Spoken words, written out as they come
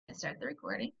Start the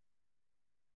recording.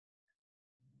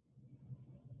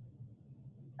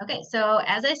 Okay, so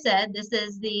as I said, this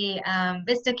is the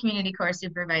VISTA Community Core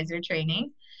Supervisor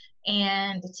training.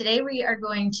 And today we are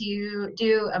going to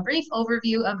do a brief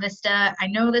overview of VISTA. I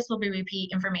know this will be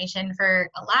repeat information for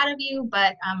a lot of you,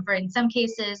 but for in some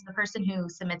cases, the person who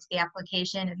submits the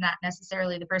application is not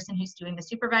necessarily the person who's doing the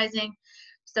supervising.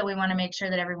 So we want to make sure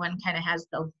that everyone kind of has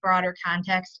the broader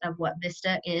context of what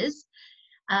VISTA is.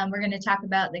 We're going to talk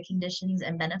about the conditions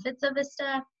and benefits of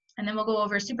VISTA, and then we'll go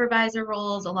over supervisor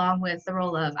roles along with the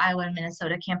role of Iowa and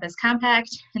Minnesota Campus Compact,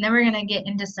 and then we're going to get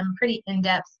into some pretty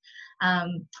in-depth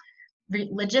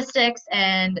logistics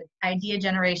and idea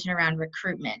generation around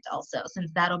recruitment also, since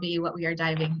that'll be what we are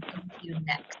diving into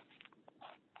next.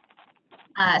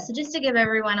 So just to give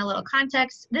everyone a little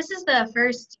context, this is the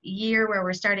first year where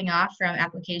we're starting off from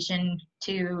application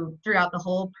to throughout the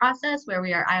whole process where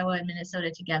we are Iowa and Minnesota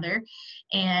together.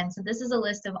 And so this is a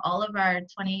list of all of our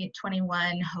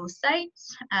 2021 host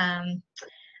sites.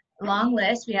 Long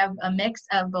list. We have a mix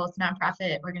of both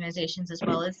nonprofit organizations as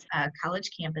well as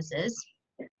college campuses.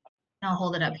 I'll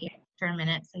hold it up here for a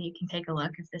minute so you can take a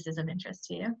look if this is of interest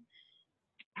to you.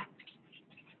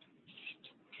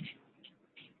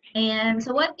 And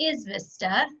so what is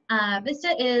VISTA?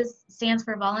 VISTA stands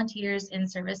for Volunteers in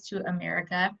Service to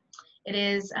America. It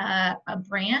is a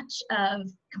branch of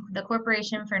the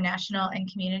Corporation for National and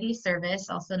Community Service,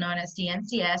 also known as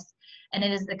CNCS, and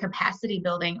it is the capacity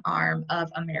building arm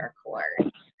of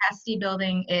AmeriCorps. Capacity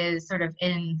building is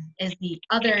is the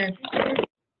other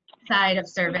side of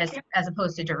service as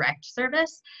opposed to direct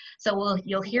service. So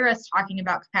you'll hear us talking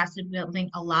about capacity building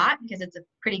a lot because it's a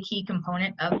pretty key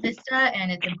component of VISTA,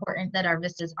 and it's important that our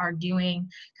VISTAs are doing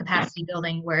capacity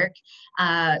building work.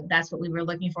 That's what we were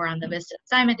looking for on the VISTA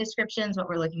assignment descriptions, what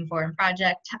we're looking for in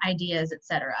project ideas,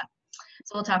 etc.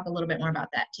 So we'll talk a little bit more about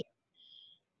that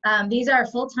too. These are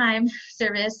full-time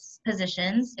service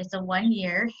positions. It's a 1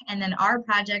 year, and then our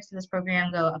projects for this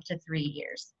program go up to 3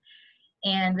 years.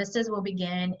 And VISTAs will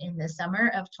begin in the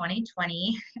summer of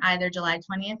 2020, either July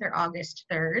 20th or August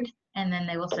 3rd, and then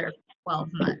they will serve 12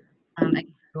 months. They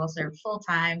will serve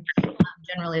full-time.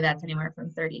 Generally, that's anywhere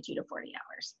from 32 to 40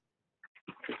 hours.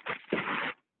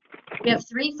 We have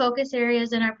 3 focus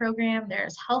areas in our program.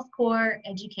 There's Health Core,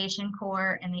 Education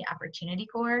Core, and the Opportunity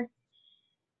Core.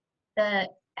 The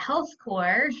Health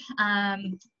Core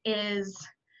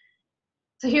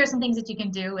so here are some things that you can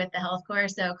do with the Health Core.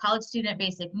 So college student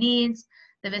basic needs.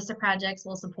 The VISTA projects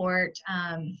will support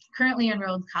currently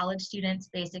enrolled college students'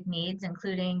 basic needs,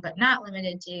 including but not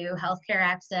limited to healthcare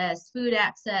access, food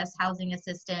access, housing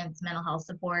assistance, mental health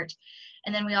support.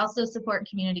 And then we also support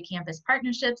community campus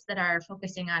partnerships that are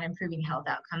focusing on improving health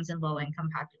outcomes in low-income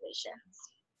populations.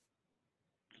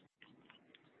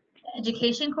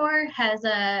 Education Core has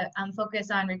a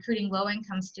focus on recruiting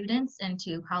low-income students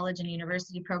into college and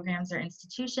university programs or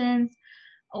institutions,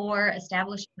 or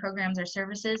establishing programs or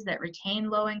services that retain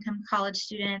low-income college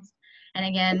students, and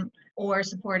again, or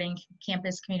supporting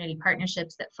campus community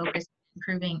partnerships that focus on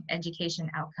improving education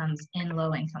outcomes in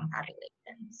low-income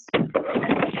populations.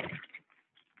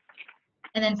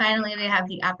 And then finally, we have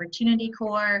the Opportunity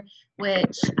Core,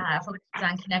 which focuses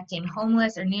on connecting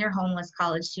homeless or near homeless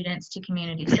college students to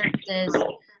community services,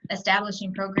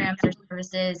 establishing programs or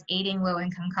services, aiding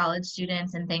low-income college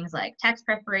students in things like tax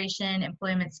preparation,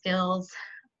 employment skills,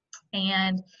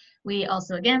 and we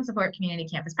also, again, support community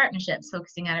campus partnerships,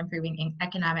 focusing on improving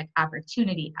economic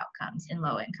opportunity outcomes in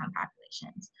low-income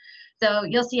populations. So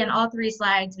you'll see on all 3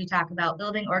 slides, we talk about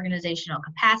building organizational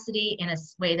capacity in a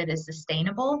way that is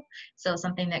sustainable. So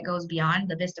something that goes beyond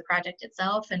the VISTA project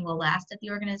itself and will last at the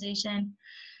organization.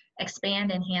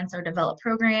 Expand, enhance, or develop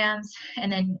programs.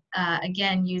 And then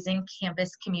again, using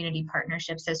campus community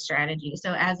partnerships as strategy.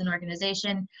 So as an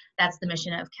organization, that's the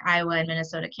mission of Iowa and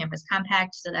Minnesota Campus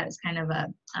Compact. So that is kind of a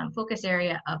focus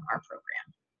area of our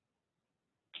program.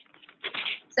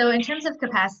 So in terms of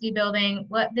capacity building,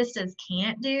 what VISTAs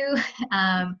can't do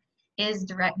is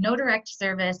no direct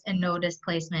service and no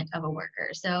displacement of a worker.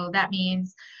 So that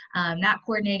means not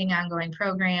coordinating ongoing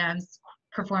programs,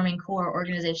 performing core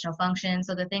organizational functions.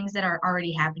 So the things that are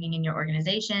already happening in your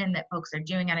organization that folks are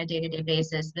doing on a day-to-day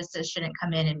basis, VISTAs shouldn't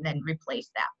come in and then replace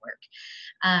that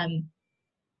work.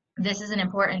 This is an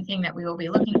important thing that we will be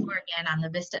looking for again on the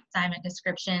VISTA assignment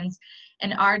descriptions.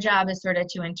 And our job is sort of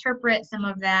to interpret some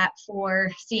of that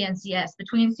for CNCS,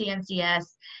 between CNCS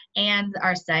and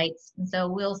our sites. And so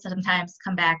we'll sometimes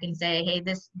come back and say, hey,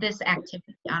 this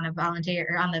activity on a volunteer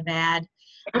or on the VAD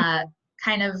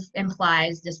kind of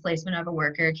implies displacement of a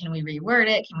worker. Can we reword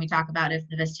it? Can we talk about if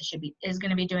the VISTA is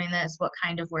going to be doing this? What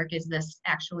kind of work is this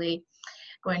actually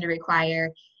going to require?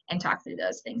 and talk through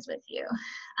those things with you.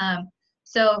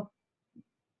 So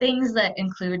things that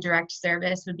include direct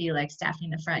service would be like staffing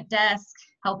the front desk,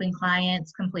 helping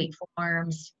clients complete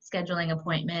forms, scheduling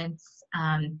appointments,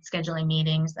 scheduling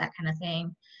meetings, that kind of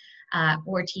thing,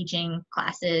 or teaching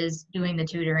classes, doing the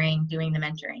tutoring, doing the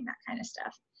mentoring, that kind of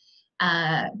stuff.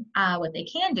 What they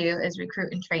can do is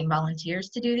recruit and train volunteers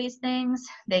to do these things.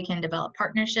 They can develop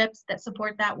partnerships that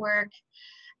support that work.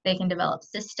 They can develop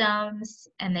systems,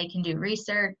 and they can do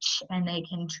research, and they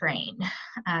can train.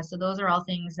 So those are all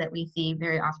things that we see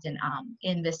very often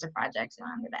in VISTA projects and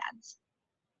on the VADs.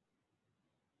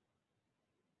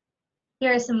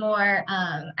 Here are some more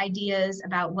ideas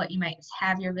about what you might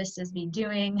have your VISTAs be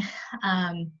doing.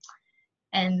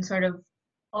 And sort of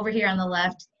over here on the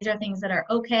left, these are things that are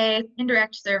okay,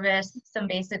 indirect service, some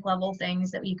basic level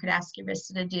things that you could ask your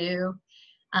VISTA to do.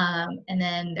 And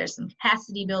then there's some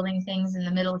capacity building things in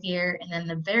the middle here. And then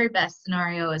the very best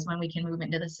scenario is when we can move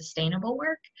into the sustainable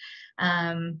work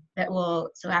that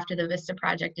will, so after the VISTA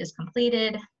project is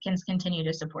completed, can continue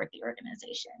to support the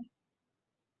organization.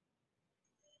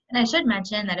 And I should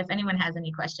mention that if anyone has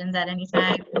any questions at any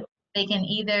time, they can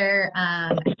either,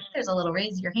 there's a little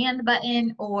raise your hand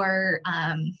button, or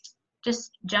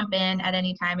just jump in at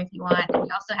any time if you want. And we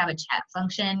also have a chat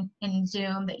function in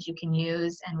Zoom that you can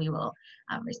use, and we will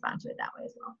respond to it that way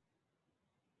as well.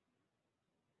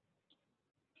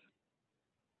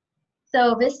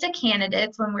 So VISTA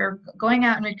candidates, when we're going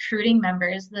out and recruiting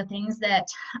members, the things that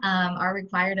are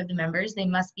required of the members, they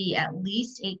must be at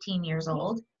least 18 years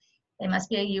old. They must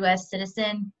be a U.S.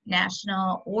 citizen,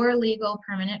 national, or legal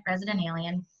permanent resident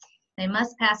alien. They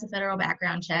must pass a federal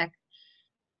background check.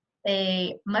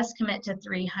 They must commit to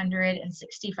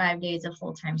 365 days of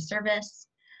full-time service.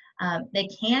 They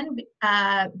can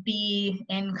be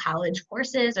in college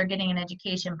courses or getting an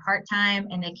education part-time,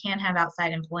 and they can have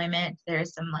outside employment.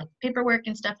 There's some like paperwork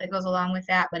and stuff that goes along with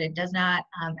that, but it does not,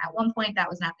 at one point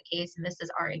that was not the case, and VISTAs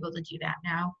are able to do that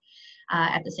now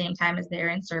at the same time as they're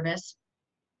in service.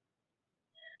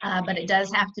 But it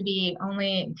does have to be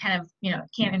only kind of,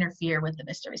 can't interfere with the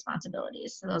VISTA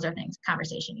responsibilities. So those are things,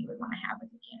 conversation you would want to have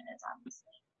with the candidates, obviously.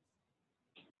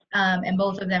 And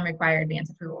both of them require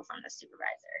advance approval from the supervisor.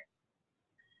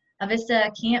 A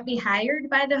VISTA can't be hired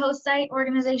by the host site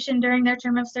organization during their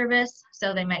term of service.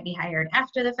 So they might be hired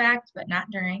after the fact, but not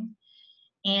during.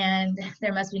 And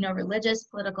there must be no religious,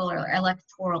 political, or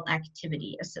electoral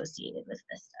activity associated with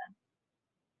VISTA.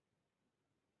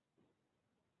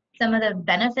 Some of the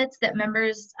benefits that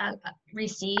members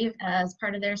receive as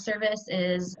part of their service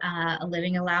is a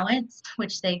living allowance,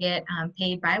 which they get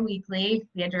paid bi-weekly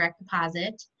via direct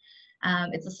deposit.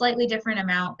 It's a slightly different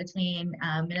amount between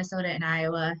Minnesota and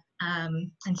Iowa.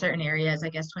 In certain areas, I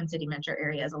guess Twin City metro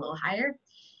area is a little higher.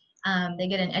 They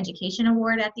get an education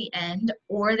award at the end,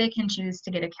 or they can choose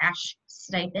to get a cash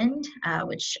stipend,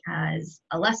 which is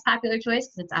a less popular choice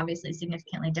because it's obviously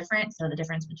significantly different. So the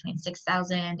difference between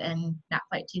 $6,000 and not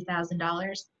quite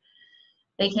 $2,000.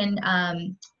 They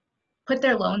can put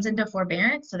their loans into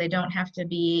forbearance, so they don't have to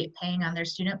be paying on their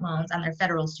student loans, on their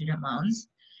federal student loans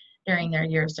during their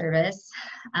year of service.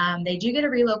 They do get a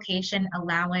relocation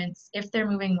allowance if they're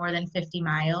moving more than 50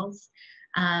 miles.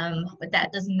 But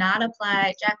that does not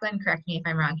apply, Jacqueline, correct me if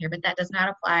I'm wrong here, but that does not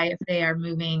apply if they are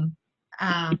moving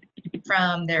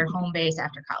from their home base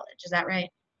after college. Is that right?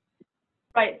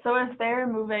 Right. So if they're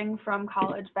moving from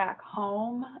college back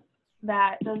home,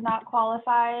 that does not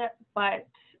qualify, but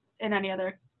in any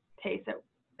other case,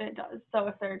 it does. So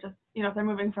if they're just, if they're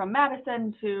moving from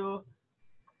Madison to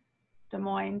Des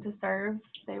Moines to serve,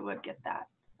 they would get that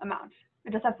amount.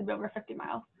 It just has to be over 50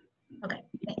 miles. Okay,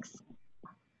 thanks.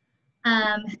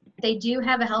 They do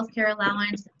have a healthcare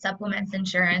allowance that supplements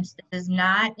insurance. This is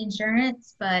not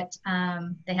insurance, but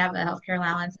they have a healthcare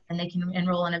allowance, and they can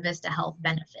enroll in a VISTA health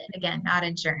benefit. Again, not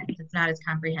insurance. It's not as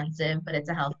comprehensive, but it's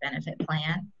a health benefit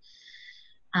plan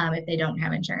if they don't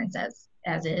have insurance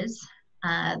as is.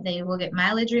 They will get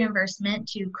mileage reimbursement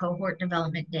to cohort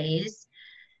development days,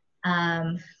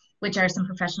 which are some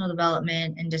professional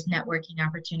development and just networking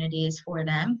opportunities for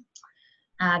them.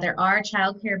 There are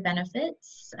childcare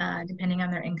benefits, depending on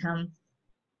their income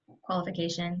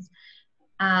qualifications.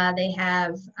 They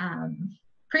have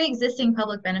pre-existing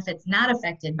public benefits not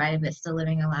affected by a VISTA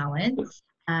living allowance.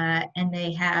 And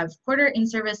they have quarter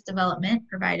in-service development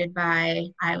provided by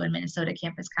Iowa and Minnesota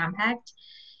Campus Compact.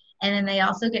 And then they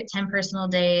also get 10 personal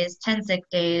days, 10 sick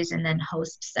days, and then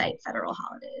host site federal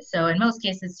holidays. So in most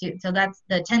cases, too, so that's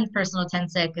the 10 personal, 10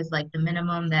 sick is like the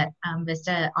minimum that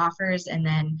VISTA offers, and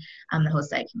then the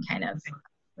host site can kind of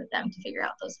with them to figure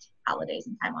out those holidays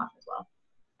and time off as well.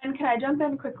 And can I jump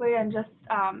in quickly and just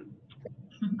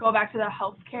go back to the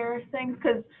healthcare things,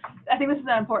 because I think this is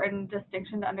an important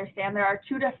distinction to understand. There are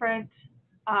two different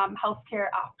healthcare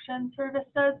options for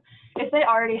VISTAs. If they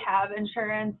already have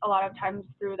insurance, a lot of times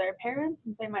through their parents,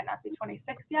 since they might not be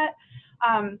 26 yet,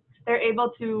 they're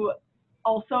able to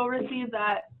also receive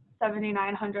that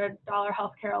 $7,900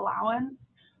 healthcare allowance,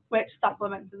 which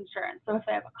supplements insurance. So if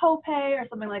they have a copay or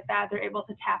something like that, they're able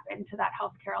to tap into that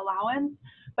healthcare allowance,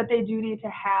 but they do need to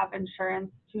have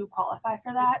insurance to qualify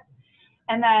for that.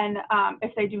 And then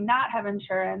if they do not have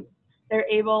insurance, they're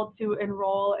able to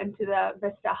enroll into the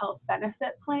VISTA Health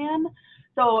Benefit Plan.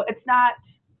 So it's not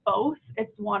both,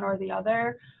 it's one or the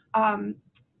other.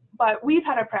 But we've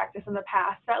had a practice in the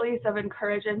past, at least, of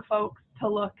encouraging folks to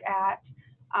look at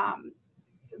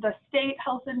the state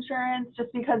health insurance, just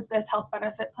because this health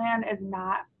benefit plan is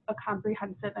not a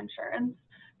comprehensive insurance,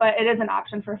 but it is an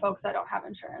option for folks that don't have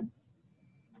insurance.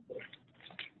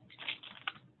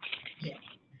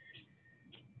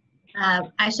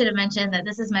 I should have mentioned that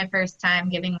this is my first time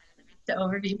giving the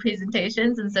overview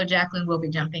presentations, and so Jacqueline will be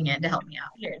jumping in to help me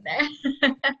out here and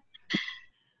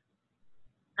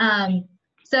there.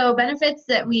 So benefits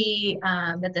that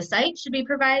that the site should be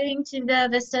providing to the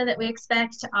VISTA that we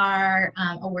expect are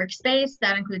a workspace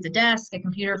that includes a desk, a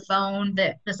computer, phone,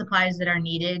 the supplies that are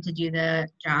needed to do the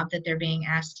job that they're being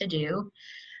asked to do,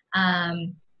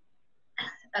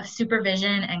 of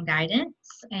supervision and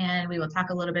guidance, and we will talk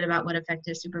a little bit about what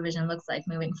effective supervision looks like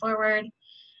moving forward.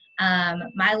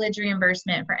 Mileage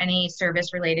reimbursement for any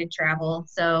service-related travel.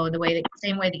 So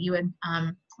same way that you would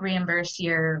reimburse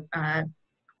your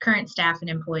current staff and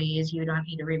employees, you don't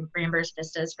need to reimburse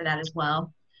VISTAs for that as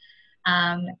well.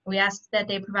 We ask that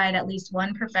they provide at least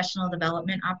one professional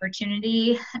development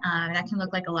opportunity. That can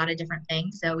look like a lot of different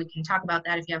things, so we can talk about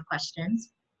that if you have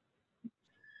questions.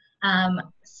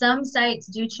 Some sites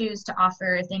do choose to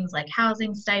offer things like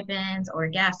housing stipends or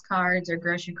gas cards or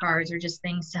grocery cards, or just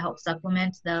things to help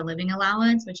supplement the living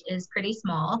allowance, which is pretty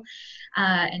small,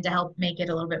 and to help make it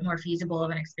a little bit more feasible of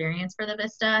an experience for the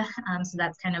VISTA. So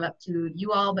that's kind of up to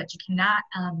you all, but you cannot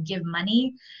give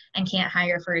money and can't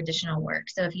hire for additional work.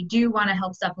 So if you do want to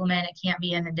help supplement, it can't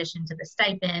be in addition to the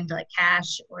stipend, like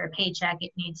cash or a paycheck.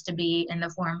 It needs to be in the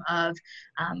form of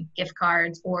gift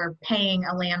cards or paying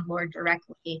a landlord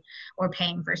directly, or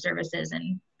paying for services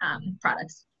and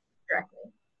products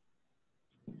directly.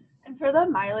 And for the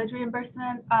mileage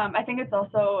reimbursement, I think it's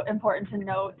also important to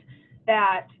note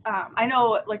that I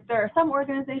know like there are some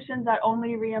organizations that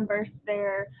only reimburse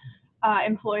their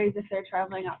employees if they're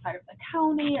traveling outside of the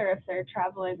county or if they're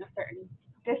traveling a certain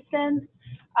distance.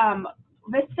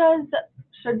 VISTAs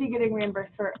should be getting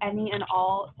reimbursed for any and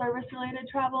all service-related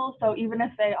travel. So even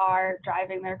if they are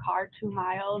driving their car 2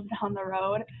 miles down the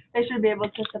road, they should be able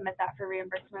to submit that for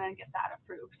reimbursement and get that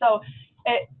approved. So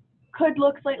it could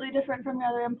look slightly different from the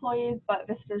other employees, but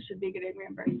VISTAs should be getting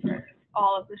reimbursed for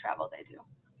all of the travel they do.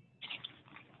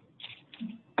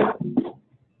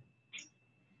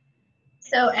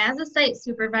 So as a site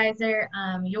supervisor,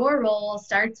 your role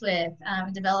starts with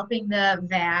developing the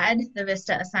VAD, the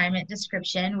VISTA assignment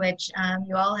description, which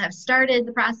you all have started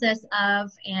the process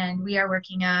of, and we are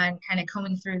working on kind of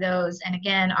combing through those. And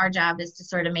again, our job is to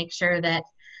sort of make sure that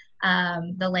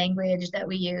the language that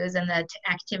we use and the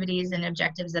activities and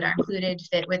objectives that are included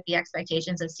fit with the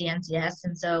expectations of CNCS.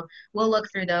 And so we'll look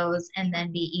through those and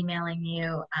then be emailing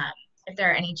you if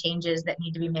there are any changes that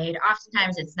need to be made.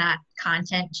 Oftentimes it's not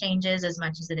content changes as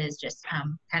much as it is just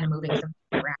kind of moving something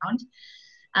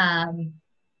around.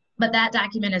 But that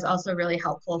document is also really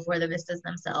helpful for the VISTAs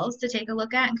themselves to take a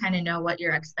look at and kind of know what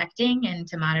you're expecting and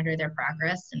to monitor their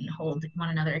progress and hold one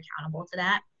another accountable to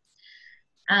that.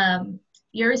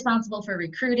 You're responsible for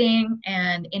recruiting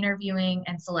and interviewing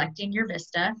and selecting your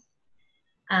VISTA.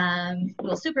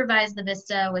 We'll supervise the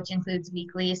VISTA, which includes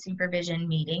weekly supervision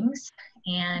meetings.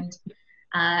 And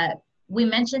we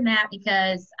mention that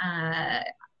because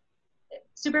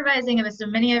supervising a VISTA,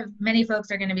 many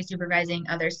folks are going to be supervising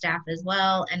other staff as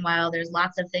well. And while there's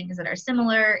lots of things that are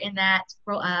similar in that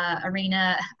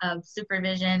arena of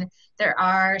supervision, there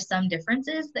are some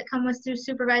differences that come with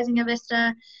supervising a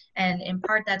VISTA. And in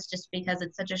part, that's just because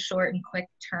it's such a short and quick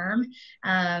term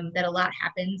that a lot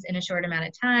happens in a short amount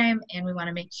of time. And we want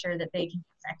to make sure that they can be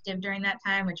effective during that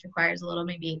time, which requires a little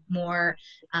maybe more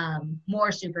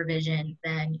supervision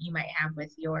than you might have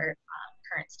with your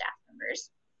current staff members.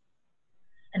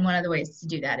 And one of the ways to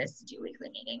do that is to do weekly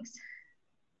meetings.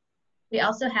 We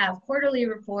also have quarterly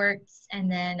reports and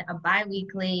then a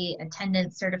biweekly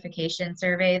attendance certification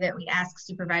survey that we ask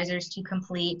supervisors to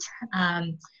complete.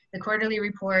 The quarterly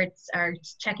reports are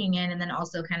checking in and then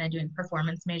also kind of doing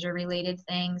performance measure related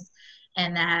things.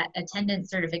 And that attendance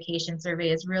certification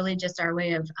survey is really just our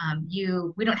way of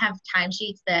we don't have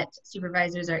timesheets that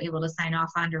supervisors are able to sign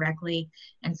off on directly.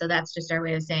 And so that's just our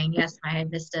way of saying, yes, my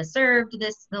VISTA served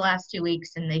the last 2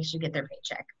 weeks and they should get their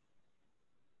paycheck.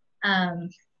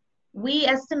 We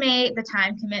estimate the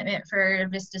time commitment for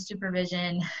VISTA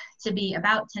supervision to be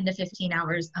about 10 to 15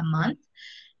 hours a month.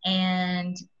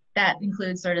 And that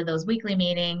includes sort of those weekly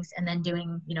meetings and then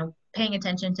doing, paying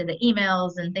attention to the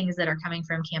emails and things that are coming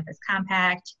from Campus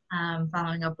Compact,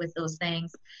 following up with those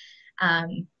things.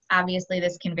 Obviously,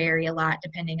 this can vary a lot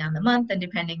depending on the month and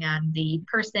depending on the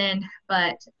person,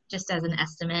 but just as an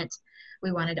estimate,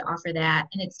 we wanted to offer that.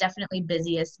 And it's definitely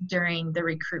busiest during the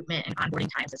recruitment and onboarding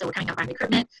times. So we're coming up on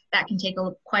recruitment. That can take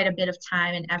quite a bit of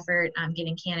time and effort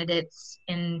getting candidates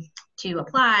in to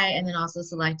apply and then also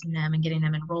selecting them and getting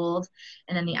them enrolled.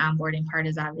 And then the onboarding part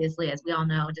is obviously, as we all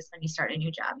know, just when you start a new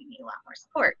job, you need a lot more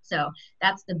support. So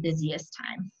that's the busiest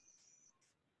time.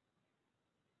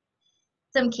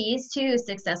 Some keys to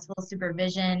successful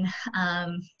supervision.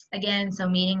 Again, so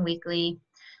meeting weekly,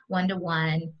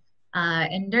 one-to-one.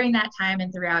 And during that time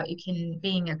and throughout, you can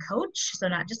being a coach, so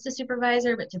not just a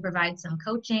supervisor, but to provide some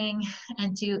coaching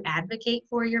and to advocate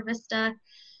for your VISTA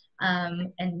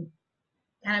and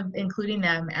kind of including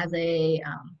them as a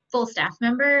full staff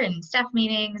member in staff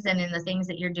meetings and in the things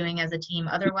that you're doing as a team.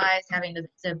 Otherwise, having to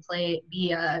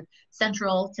be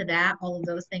central to that, all of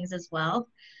those things as well.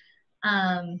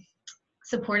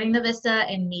 Supporting the VISTA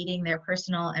and meeting their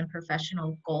personal and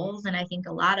professional goals. And I think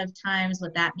a lot of times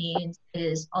what that means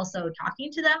is also talking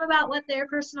to them about what their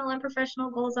personal and professional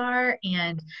goals are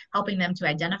and helping them to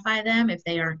identify them if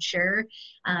they aren't sure.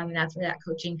 That's where that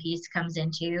coaching piece comes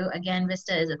into. Again,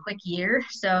 VISTA is a quick year,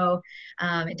 so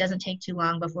it doesn't take too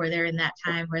long before they're in that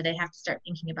time where they have to start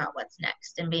thinking about what's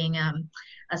next, and being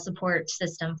a support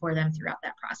system for them throughout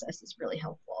that process is really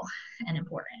helpful and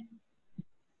important.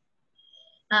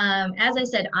 As I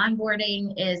said,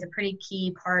 onboarding is a pretty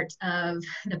key part of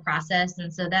the process.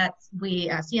 And so that's,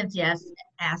 CNCS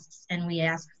asks, and we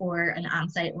ask for an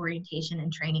on-site orientation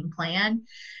and training plan.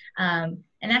 And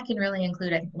that can really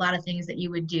include a lot of things that you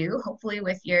would do, hopefully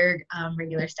with your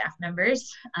regular staff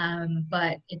members.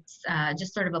 But it's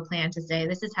just sort of a plan to say,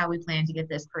 this is how we plan to get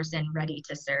this person ready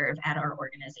to serve at our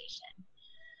organization.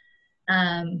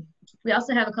 We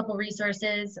also have a couple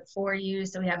resources for you.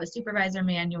 So we have a supervisor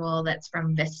manual that's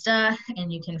from VISTA,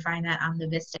 and you can find that on the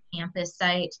VISTA campus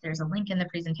site. There's a link in the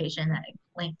presentation that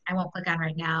I won't click on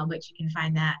right now, but you can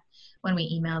find that when we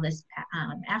email this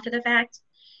after the fact.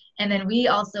 And then we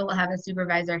also will have a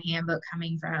supervisor handbook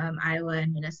coming from Iowa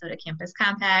and Minnesota Campus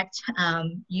Compact.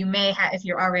 You may have, if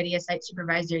you're already a site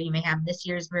supervisor, you may have this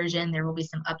year's version. There will be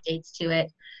some updates to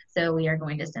it. So we are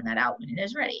going to send that out when it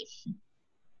is ready.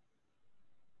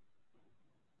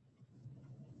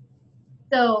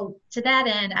 So to that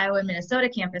end, Iowa and Minnesota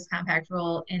Campus Compact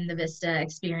role in the VISTA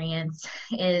experience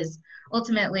is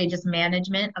ultimately just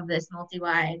management of this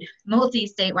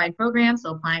multi-statewide program. So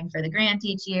applying for the grant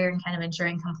each year and kind of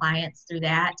ensuring compliance through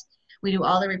that. We do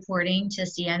all the reporting to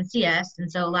CNCS.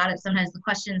 And so sometimes the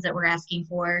questions that we're asking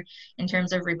for in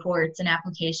terms of reports and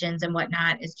applications and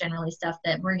whatnot is generally stuff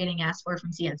that we're getting asked for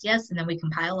from CNCS. And then we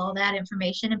compile all that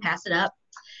information and pass it up.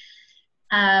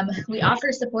 We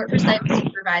offer support for site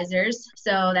supervisors,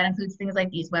 so that includes things like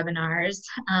these webinars,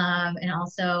 and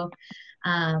also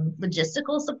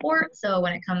logistical support. So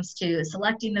when it comes to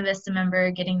selecting the VISTA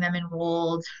member, getting them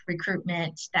enrolled,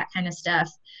 recruitment, that kind of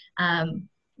stuff,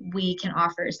 we can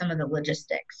offer some of the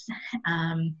logistics.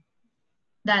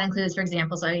 That includes, for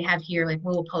example, so we have here, like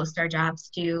we'll post our jobs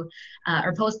to,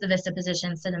 or post the VISTA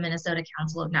positions to the Minnesota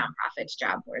Council of Nonprofits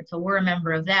job board. So we're a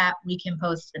member of that. We can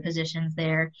post the positions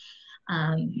there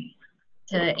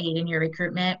to aid in your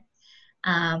recruitment.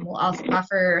 We'll also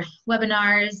offer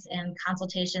webinars and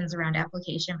consultations around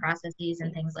application processes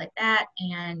and things like that.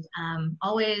 And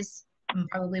always,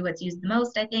 probably what's used the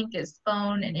most, I think, is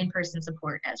phone and in-person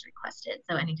support as requested.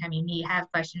 So anytime you have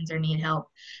questions or need help,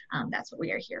 that's what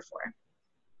we are here for.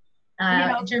 The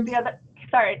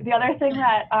other thing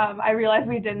that I realized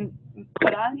we didn't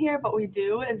put on here, but we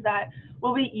do, is that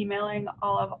we'll be emailing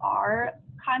all of our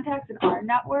contacts in our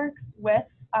network with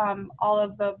all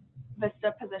of the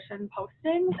VISTA position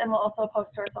postings, and we'll also post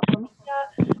to our social media,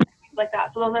 things like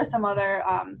that. So those are some other,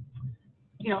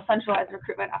 centralized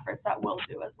recruitment efforts that we'll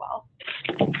do as well.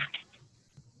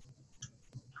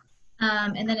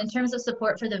 And then in terms of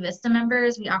support for the VISTA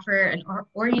members, we offer an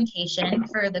orientation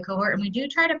for the cohort, and we do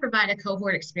try to provide a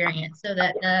cohort experience so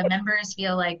that the members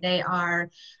feel like they are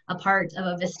a part of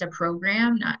a VISTA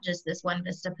program, not just this one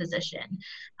VISTA position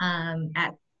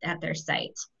at their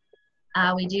site.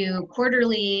 We do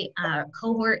quarterly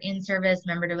cohort in-service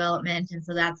member development, and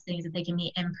so that's things that they can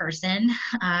meet in person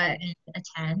and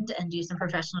attend and do some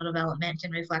professional development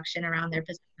and reflection around their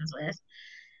positions with.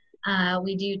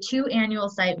 We do 2 annual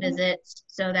site visits,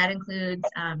 so that includes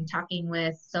talking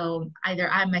with, so either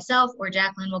I myself or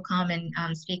Jacqueline will come and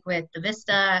speak with the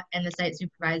VISTA and the site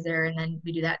supervisor, and then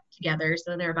we do that together.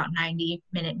 So they're about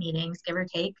 90-minute meetings, give or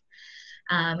take,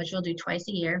 which we'll do twice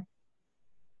a year.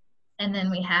 And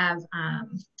then we have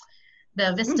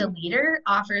the VISTA leader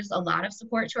offers a lot of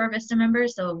support to our VISTA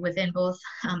members. So within both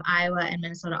Iowa and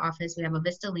Minnesota office, we have a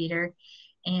VISTA leader.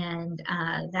 And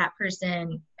that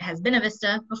person has been a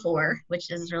VISTA before, which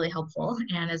is really helpful,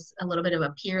 and is a little bit of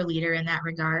a peer leader in that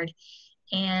regard.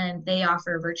 And they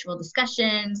offer virtual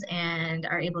discussions and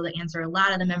are able to answer a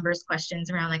lot of the members'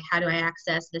 questions around, like, how do I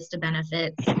access VISTA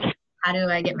benefits? How do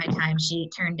I get my timesheet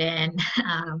turned in?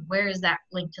 Where is that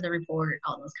link to the report?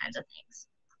 All those kinds of things.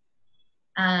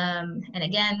 And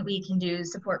again, we can do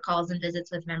support calls and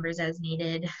visits with members as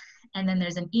needed. And then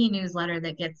there's an e-newsletter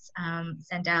that gets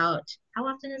sent out. How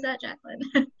often is that, Jacqueline?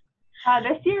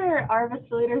 This year, our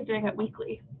VISTA leader is doing it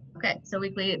weekly. Okay, so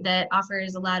weekly, that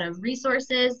offers a lot of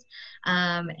resources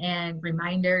and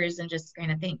reminders and just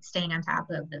kind of staying on top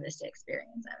of the VISTA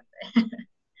experience, I would say.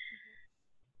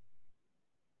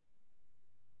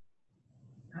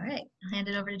 All right, I'll hand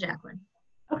it over to Jacqueline.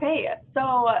 Okay,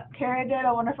 so Kara did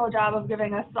a wonderful job of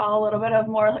giving us all a little bit of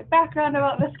more background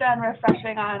about VISTA and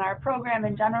refreshing on our program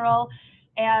in general.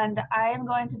 And I am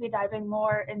going to be diving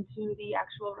more into the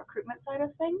actual recruitment side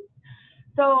of things.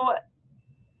 So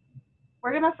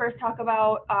we're going to first talk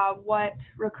about what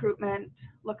recruitment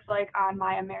looks like on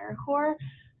My AmeriCorps.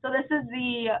 So this is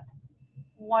the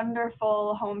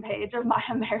wonderful homepage of My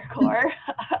AmeriCorps.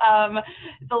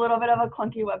 It's a little bit of a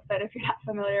clunky website if you're not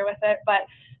familiar with it, but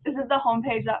this is the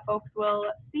homepage that folks will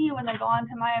see when they go on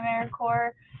to My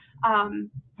AmeriCorps.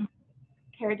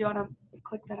 Carrie, do you want to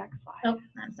click the next slide? Oh,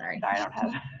 I'm sorry. Sorry, I don't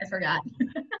have. I forgot.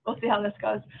 We'll see how this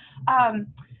goes.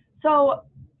 So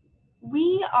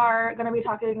we are going to be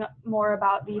talking more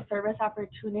about the service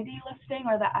opportunity listing,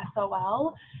 or the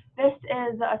SOL. This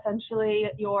is essentially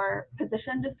your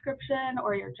position description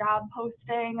or your job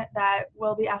posting that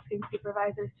we'll be asking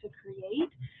supervisors to create.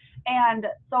 And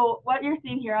so what you're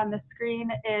seeing here on the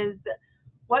screen is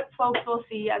what folks will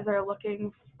see as they're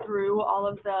looking through all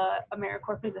of the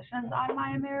AmeriCorps positions on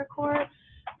My AmeriCorps.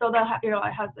 So they'll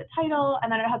it has the title,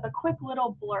 and then it has a quick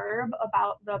little blurb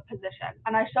about the position.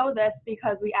 And I show this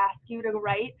because we ask you to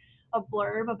write a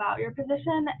blurb about your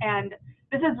position, and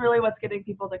this is really what's getting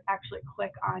people to actually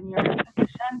click on your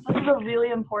position. So this is a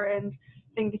really important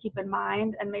thing to keep in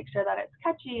mind and make sure that it's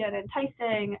catchy and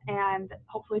enticing, and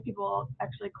hopefully people will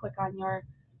actually click on your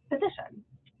position.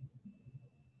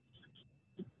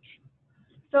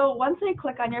 So once they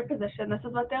click on your position, this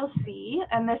is what they'll see,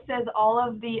 and this is all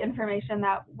of the information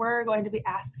that we're going to be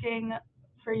asking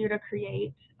for you to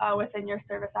create within your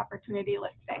service opportunity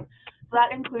listing. So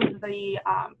that includes the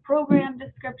program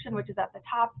description, which is at the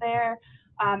top there.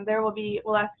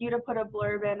 We'll ask you to put a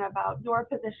blurb in about your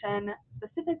position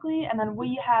specifically, and then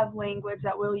we have language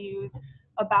that we'll use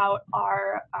about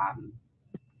our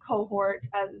cohort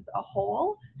as a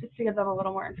whole, just to give them a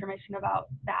little more information about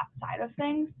that side of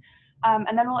things.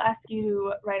 And then we'll ask you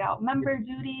to write out member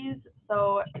duties,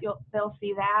 so they'll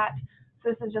see that. So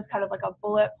this is just kind of like a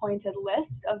bullet pointed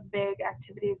list of big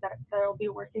activities that they'll be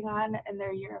working on in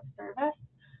their year of service.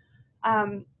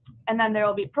 And then there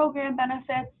will be program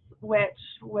benefits, which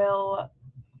will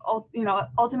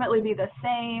ultimately be the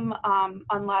same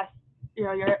unless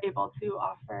you're able to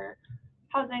offer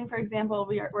housing, for example.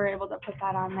 We're able to put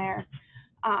that on there.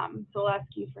 So we'll ask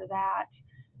you for that.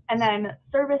 And then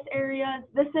service areas.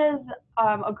 This is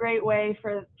a great way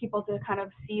for people to kind of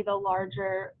see the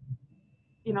larger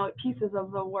pieces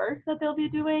of the work that they'll be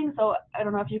doing. So I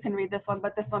don't know if you can read this one,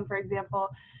 but this one, for example,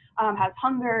 has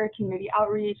hunger, community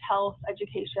outreach, health,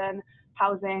 education,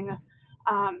 housing.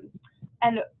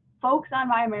 And folks on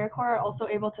My AmeriCorps are also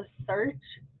able to search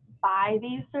by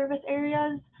these service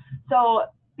areas. So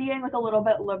being a little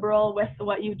bit liberal with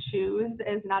what you choose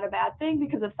is not a bad thing,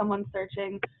 because if someone's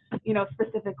searching,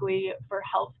 specifically for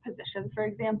health positions, for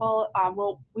example,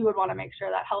 we would want to make sure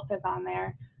that health is on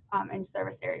there in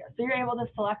service areas. So you're able to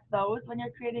select those when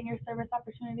you're creating your service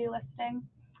opportunity listing.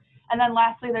 And then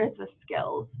lastly, there's the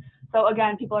skills. So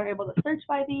again, people are able to search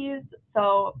by these,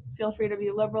 so feel free to be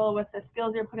liberal with the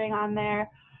skills you're putting on there.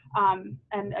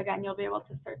 And again, you'll be able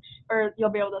to search, or you'll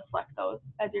be able to select those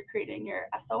as you're creating your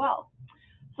SOL.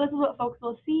 So this is what folks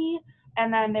will see,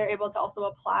 and then they're able to also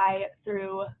apply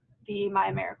through the My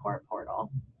AmeriCorps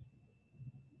portal.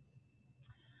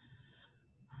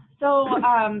 So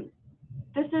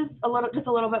this is just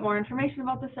a little bit more information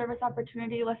about the service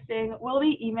opportunity listing. We'll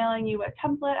be emailing you a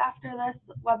template after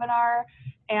this webinar,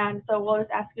 and so we'll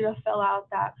just ask you to fill out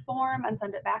that form and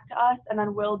send it back to us, and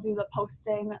then we'll do the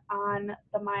posting on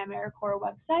the My AmeriCorps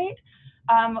website.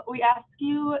 We ask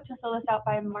you to fill this out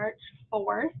by March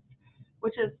 4th,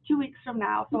 which is 2 weeks from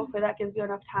now, so hopefully that gives you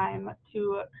enough time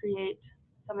to create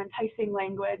some enticing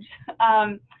language.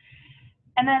 And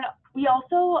then we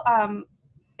also,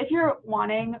 if you're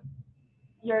wanting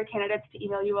your candidates to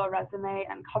email you a resume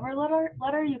and cover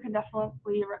letter, you can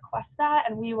definitely request that,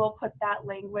 and we will put that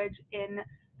language in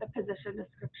the position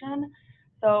description.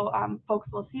 So folks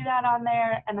will see that on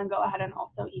there, and then go ahead and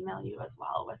also email you as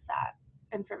well with that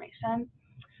information.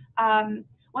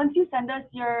 Once you send us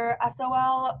your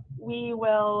SOL, we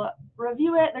will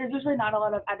review it. There's usually not a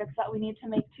lot of edits that we need to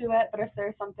make to it, but if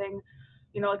there's something,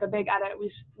 like a big edit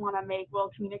we want to make,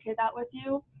 we'll communicate that with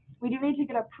you. We do need to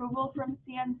get approval from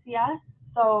CNCS.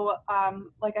 So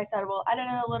like I said, we'll edit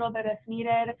it a little bit if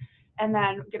needed, and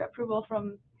then get approval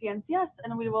from CNCS,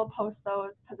 and we will post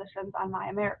those positions on My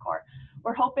AmeriCorps.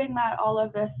 We're hoping that all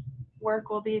of this work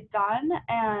will be done,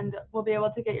 and we'll be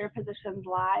able to get your positions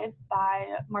live by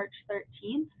March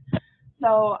 13th.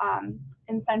 So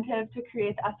incentive to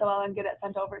create the SOL and get it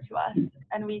sent over to us,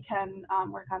 and we can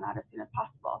work on that as soon as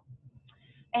possible.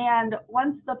 And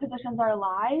once the positions are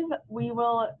live, we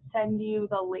will send you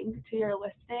the link to your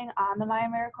listing on the My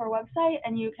AmeriCorps website,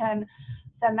 and you can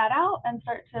send that out and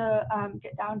start to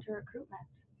get down to recruitment.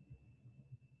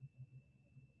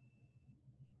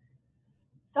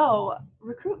 So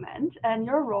recruitment and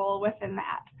your role within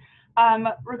that.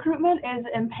 Recruitment is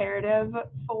imperative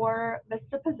for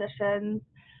VISTA positions,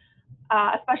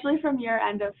 especially from your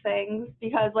end of things,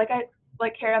 because like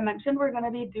Kara mentioned, we're going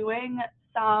to be doing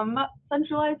some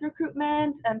centralized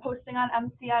recruitment and posting on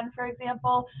MCN, for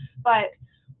example, but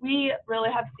we really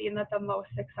have seen that the most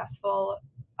successful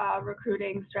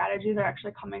recruiting strategies are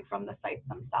actually coming from the sites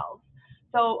themselves.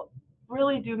 So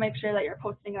really do make sure that you're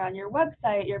posting it on your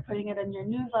website, you're putting it in your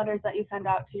newsletters that you send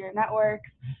out to your networks,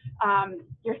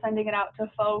 you're sending it out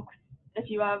to folks if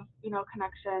you have,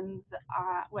 connections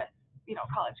with,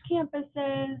 college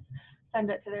campuses, send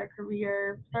it to their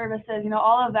career services,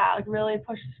 all of that, like really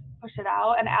push it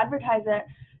out and advertise it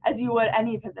as you would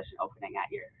any position opening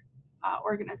at your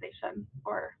organization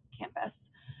or campus.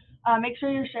 Make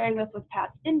sure you're sharing this with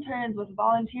past interns, with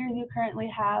volunteers you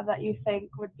currently have that you think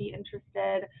would be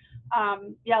interested.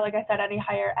 Yeah, like I said, any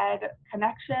higher ed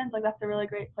connections, like that's a really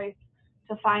great place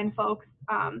to find folks.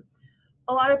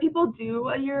 A lot of people do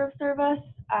a year of service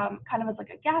kind of as like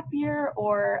a gap year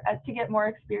or as to get more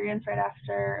experience right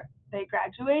after they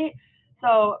graduate.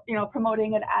 So,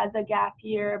 promoting it as a gap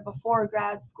year before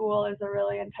grad school is a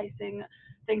really enticing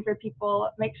thing for people.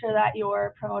 Make sure that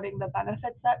you're promoting the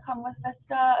benefits that come with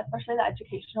VISTA, especially the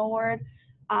educational award.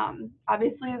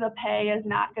 Obviously, the pay is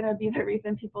not going to be the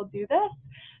reason people do this.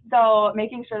 So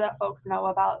making sure that folks know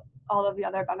about all of the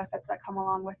other benefits that come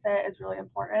along with it is really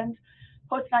important.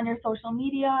 Post on your social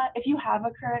media. If you have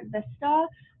a current VISTA,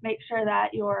 make sure that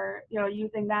you're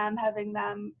using them, having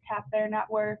them tap their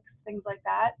networks, things like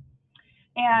that.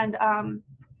 And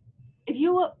if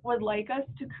you would like us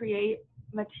to create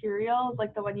materials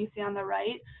like the one you see on the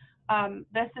right,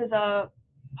 this is a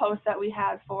post that we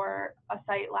had for a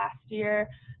site last year.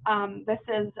 This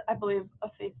is, I believe, a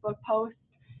Facebook post,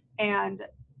 and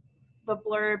the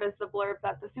blurb is the blurb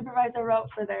that the supervisor wrote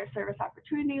for their service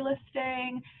opportunity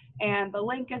listing, and the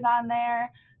link is on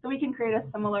there. So we can create a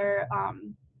similar,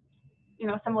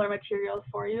 similar materials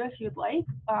for you if you'd like.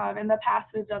 In the past,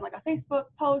 we've done like a Facebook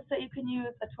post that you can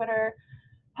use, a Twitter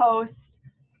post,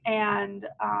 and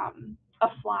a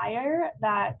flyer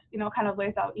that kind of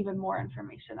lays out even more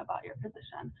information about your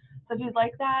position. So if you'd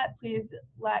like that, please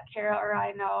let Kara or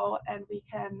I know, and we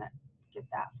can get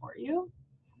that for you.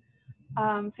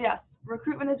 So yes,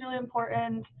 recruitment is really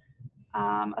important,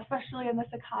 especially in this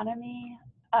economy.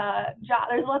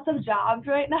 There's lots of jobs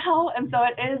right now, and so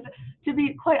it is, to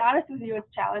be quite honest with you, it's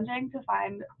challenging to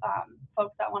find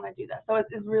folks that want to do this. So it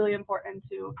is really important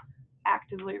to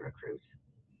actively recruit.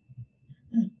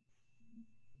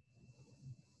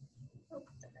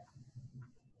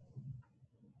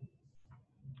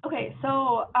 Okay,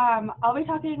 so I'll be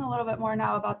talking a little bit more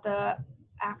now about the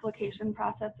application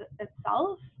process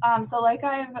itself. So like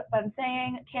I've been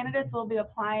saying, candidates will be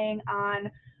applying on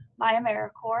My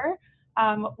AmeriCorps.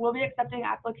 We'll be accepting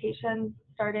applications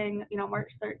starting,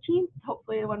 March 13th,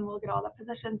 hopefully when we'll get all the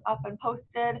positions up and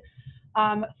posted,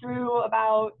 through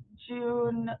about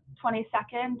June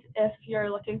 22nd if you're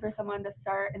looking for someone to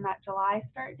start in that July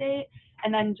start date,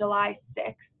 and then July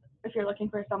 6th if you're looking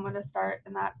for someone to start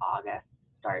in that August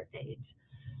start date.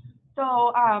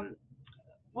 So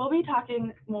we'll be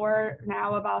talking more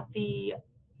now about the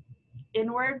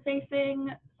inward-facing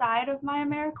side of My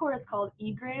AmeriCorps. It's called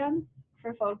eGrants.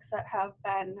 For folks that have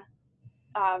been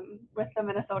with the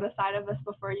Minnesota side of this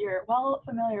before, you're well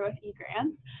familiar with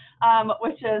eGrants,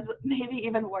 which is maybe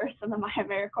even worse than the My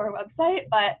AmeriCorps website,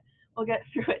 but we'll get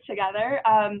through it together.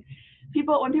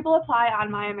 When people apply on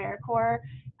My AmeriCorps,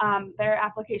 their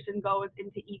application goes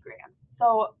into eGrants.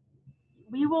 So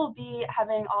we will be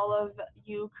having all of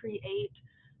you create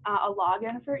a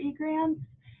login for eGrants,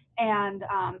 and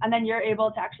then you're able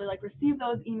to actually receive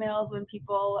those emails when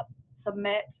people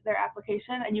submit their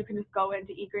application, and you can just go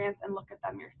into eGrants and look at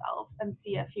them yourself and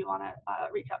see if you want to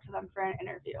reach out to them for an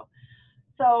interview.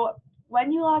 So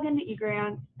when you log into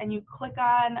eGrants and you click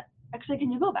on, actually,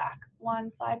 can you go back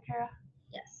one slide, Kara?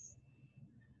 Yes.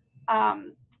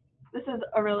 This is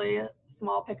a really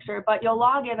small picture, but you'll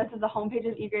log in. This is the homepage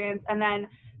of eGrants, and then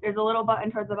there's a little button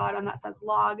towards the bottom that says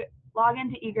log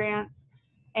into eGrants,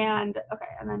 and okay,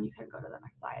 and then you can go to the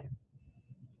next slide.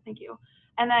 Thank you.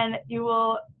 And then you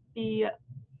will be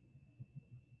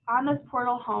on this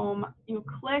portal home. You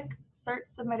click search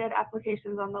submitted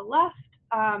applications on the left,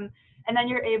 and then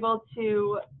you're able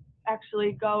to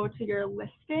actually go to your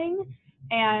listing,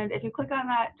 and if you click on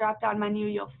that drop down menu,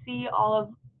 you'll see all of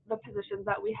the positions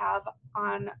that we have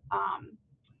on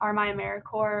our My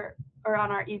AmeriCorps or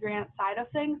on our eGrant side of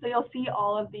things. So you'll see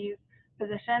all of these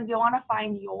positions. You'll want to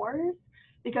find yours,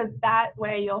 because that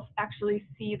way you'll actually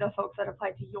see the folks that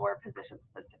apply to your position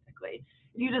specifically.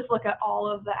 If you just look at all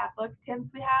of the applicants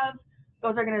we have,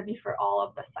 those are going to be for all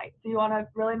of the sites. So you want to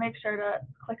really make sure to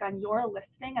click on your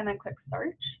listing and then click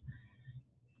search.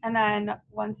 And then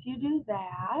once you do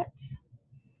that,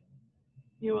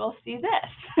 you will see this.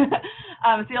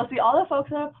 So you'll see all the folks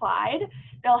that applied.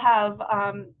 They'll have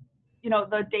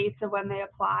the dates of when they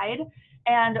applied.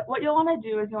 And what you'll want to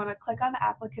do is you want to click on the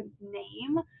applicant's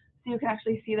name so you can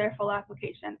actually see their full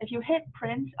application. If you hit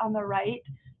print on the right,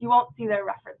 you won't see their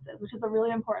references, which is a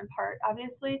really important part,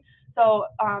 obviously. So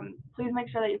please make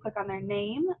sure that you click on their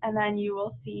name, and then you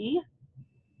will see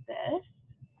this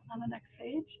on the next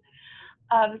page.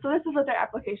 So this is what their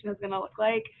application is going to look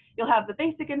like. You'll have the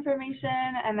basic information,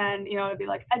 and then it'll be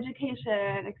like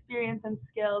education, experience and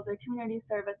skills, or community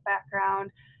service background.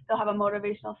 They'll have a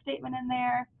motivational statement in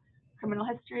there, criminal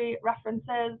history,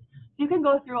 references. You can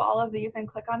go through all of these and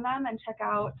click on them and check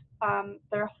out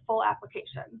their full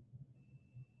application.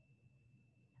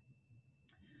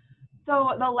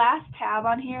 So the last tab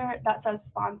on here that says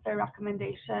sponsor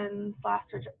recommendation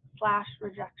 /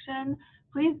 rejection,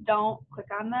 please don't click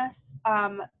on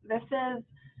this. This is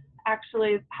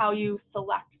actually how you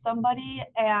select somebody,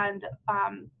 and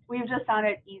we've just found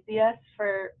it easiest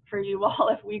for you all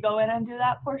if we go in and do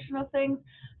that portion of things.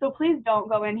 So please don't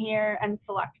go in here and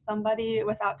select somebody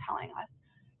without telling us.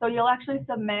 So you'll actually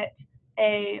submit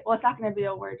well, it's not going to be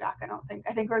a Word doc, I don't think.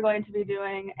 I think we're going to be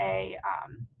doing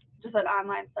just an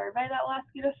online survey that will ask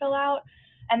you to fill out,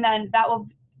 and then that will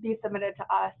be submitted to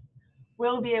us.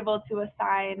 We'll be able to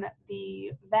assign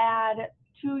the VAD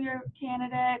to your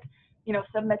candidate,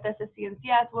 submit this to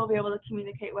CNCS. We'll be able to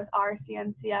communicate with our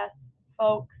CNCS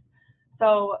folks.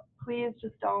 So please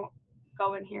just don't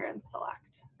go in here and select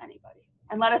anybody,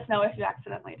 and let us know if you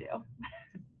accidentally do.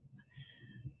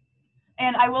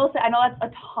 And I will say, I know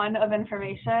that's a ton of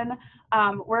information.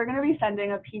 We're going to be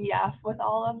sending a PDF with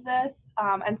all of this,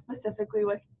 and specifically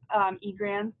with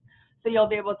eGrants, so you'll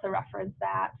be able to reference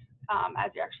that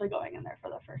as you're actually going in there for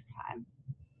the first time.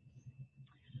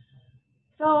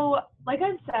 So like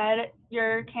I've said,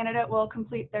 your candidate will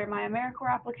complete their My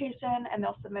AmeriCorps application and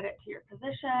they'll submit it to your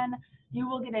position. You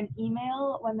will get an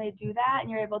email when they do that, and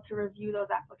you're able to review those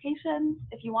applications.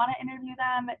 If you want to interview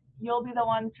them, you'll be the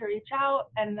one to reach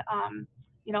out and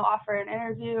offer an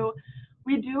interview.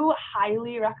 We do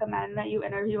highly recommend that you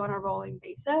interview on a rolling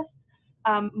basis.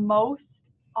 Most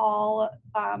all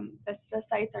VISTA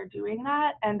sites are doing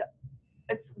that, and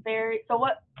so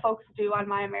what folks do on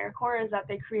My AmeriCorps is that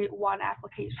they create one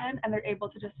application and they're able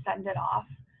to just send it off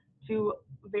to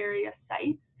various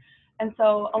sites. And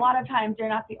so a lot of times you're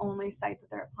not the only site that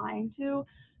they're applying to.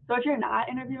 So if you're not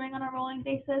interviewing on a rolling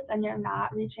basis and you're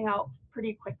not reaching out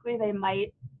pretty quickly, they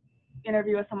might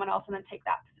interview with someone else and then take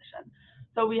that position.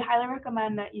 So we highly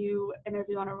recommend that you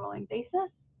interview on a rolling basis,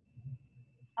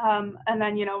 and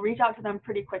then reach out to them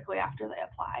pretty quickly after they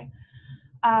apply.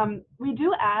 We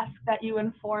do ask that you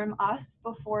inform us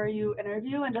before you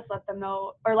interview and just let them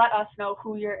know, or let us know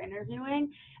who you're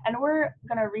interviewing. And we're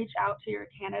going to reach out to your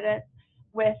candidates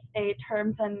with a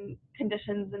terms and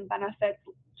conditions and benefits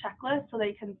checklist so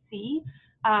they can see.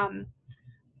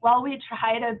 While we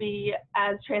try to be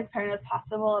as transparent as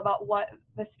possible about what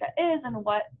VISTA is and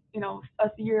what, you know, a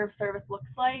year of service looks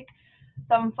like,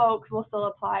 some folks will still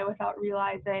apply without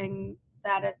realizing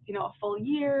that it's, you know, a full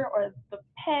year or the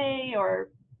pay or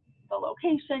the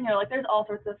location. You know, like there's all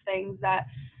sorts of things that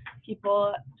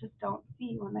people just don't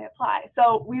see when they apply.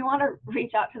 So we want to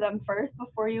reach out to them first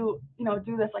before you know,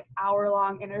 do this like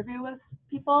hour-long interview with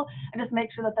people, and just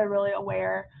make sure that they're really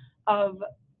aware of,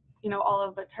 you know, all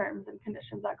of the terms and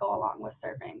conditions that go along with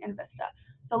serving in VISTA.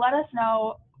 So let us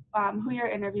know who you're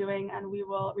interviewing, and we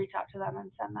will reach out to them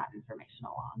and send that information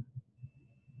along.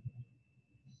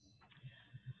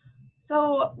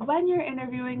 So when you're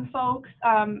interviewing folks,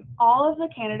 all of the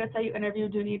candidates that you interview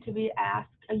do need to be asked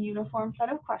a uniform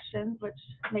set of questions, which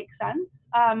makes sense.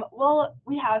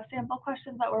 We have sample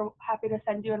questions that we're happy to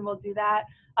send you, and we'll do that.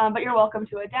 But you're welcome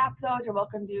to adapt those. You're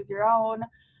welcome to use your own.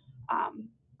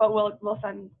 But we'll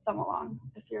send some along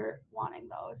if you're wanting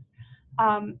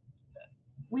those.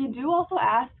 We do also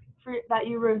ask that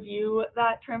you review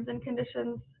that terms and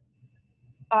conditions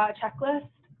checklist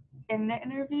in the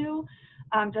interview,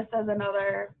 just as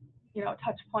another, you know,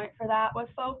 touch point for that with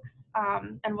folks,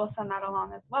 and we'll send that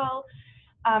along as well.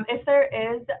 If there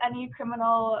is any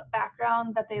criminal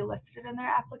background that they listed in their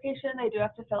application, they do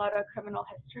have to fill out a criminal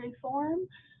history form.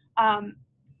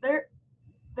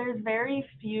 There's very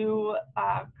few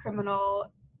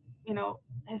criminal, you know,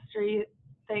 history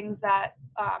things that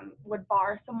would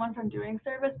bar someone from doing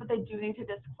service, but they do need to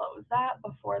disclose that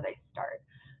before they start.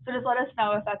 So just let us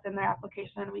know if that's in their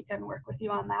application, and we can work with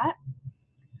you on that.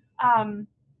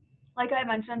 Like I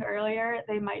mentioned earlier,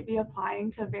 they might be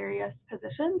applying to various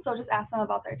positions, so just ask them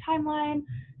about their timeline,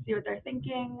 see what they're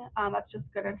thinking. That's just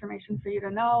good information for you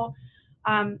to know.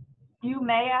 You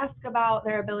may ask about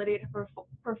their ability to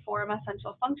perform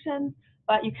essential functions,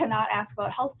 but you cannot ask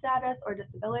about health status or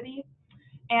disability.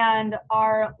 And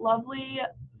our lovely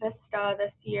VISTA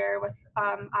this year with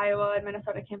Iowa and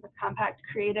Minnesota Campus Compact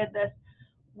created this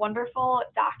wonderful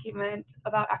document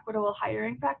about equitable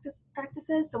hiring practices.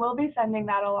 So we'll be sending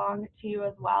that along to you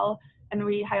as well. And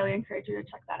we highly encourage you to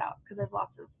check that out because there's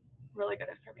lots of really good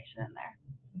information in there.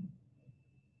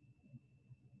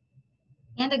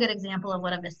 And a good example of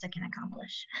what a VISTA can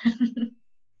accomplish.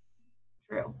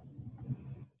 True.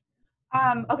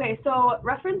 Okay, so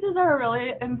references are a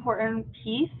really important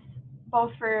piece,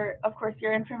 both for, of course,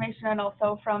 your information and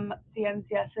also from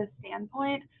CNCS's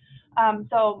standpoint.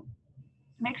 So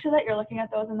make sure that you're looking at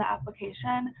those in the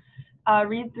application,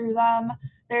 read through them.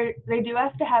 They do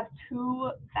have to have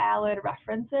 2 valid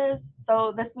references.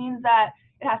 So this means that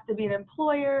it has to be an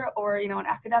employer or, you know, an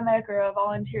academic or a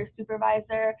volunteer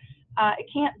supervisor. It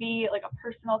can't be like a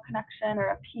personal connection or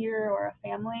a peer or a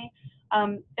family.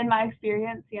 In my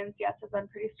experience, CNCS has been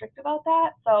pretty strict about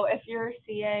that. So if you're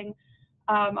seeing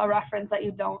a reference that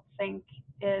you don't think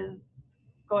is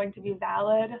going to be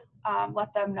valid,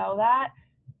 let them know that.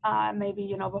 Maybe,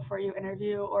 you know, before you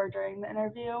interview or during the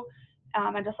interview,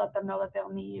 and just let them know that they'll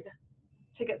need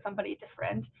to get somebody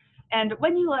different. And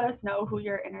when you let us know who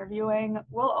you're interviewing,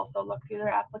 we'll also look through their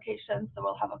application, so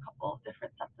we'll have a couple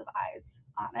different sets of eyes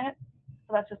on it.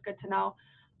 So that's just good to know.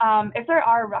 If there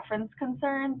are reference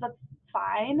concerns, that's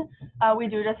fine. We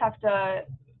do just have to,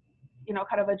 you know,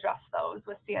 kind of address those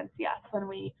with CNCS when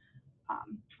we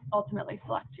ultimately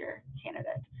select your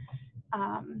candidate.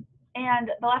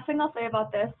 And the last thing I'll say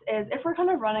about this is if we're kind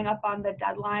of running up on the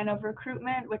deadline of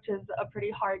recruitment, which is a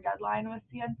pretty hard deadline with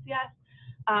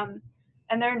CNCS,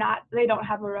 and they don't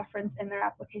have a reference in their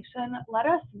application, let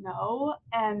us know,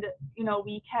 and, you know,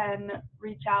 we can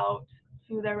reach out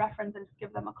to their reference and just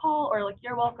give them a call, or like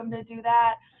you're welcome to do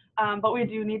that. But we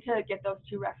do need to get those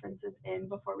 2 references in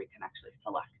before we can actually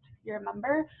select your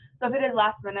member. So if it is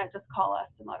last minute, just call us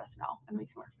and let us know, and we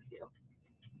can work with you.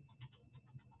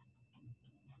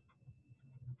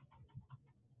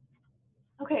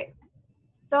 Okay,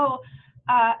 so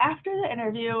after the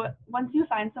interview, once you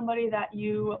find somebody that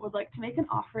you would like to make an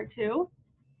offer to,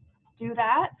 do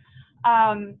that.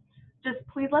 Just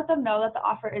please let them know that the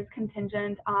offer is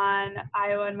contingent on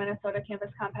Iowa and Minnesota Campus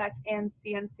Compact and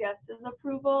CNCS's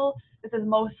approval. This is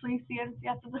mostly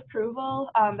CNCS's approval.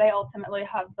 They ultimately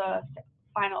have the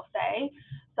final say,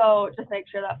 so just make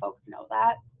sure that folks know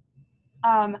that.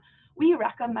 We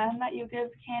recommend that you give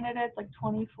candidates like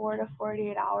 24 to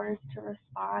 48 hours to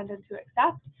respond and to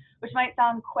accept, which might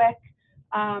sound quick,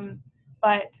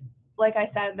 but like I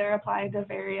said, they're applying to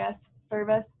various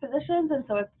service positions, and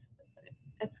so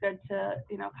it's good to,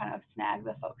 you know, kind of snag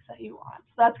the folks that you want.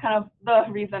 So that's kind of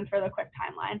the reason for the quick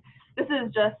timeline. This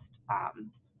is just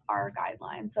our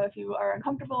guideline. So if you are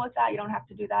uncomfortable with that, you don't have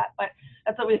to do that, but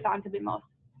that's what we found to be most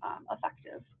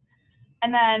effective.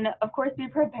 And then, of course, be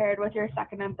prepared with your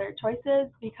second and third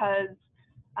choices, because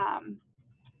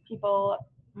people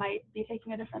might be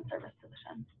taking a different service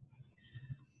position.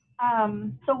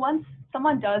 So once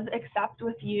someone does accept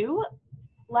with you,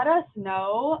 let us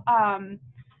know.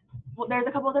 Well, there's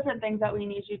a couple of different things that we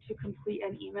need you to complete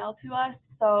and email to us.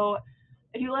 So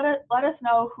if you let us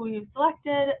know who you've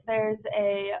selected, there's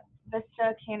a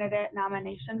VISTA candidate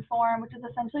nomination form, which is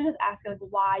essentially just asking like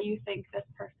why you think this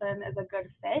person is a good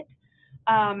fit.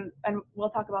 And we'll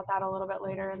talk about that a little bit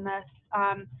later in this.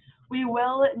 We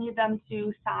will need them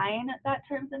to sign that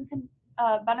terms and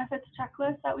benefits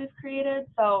checklist that we've created.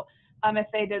 So if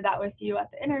they did that with you at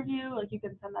the interview, like you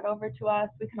can send that over to us.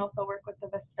 We can also work with the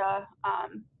VISTA,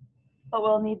 but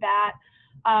we'll need that.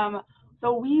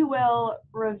 So we will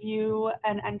review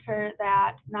and enter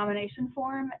that nomination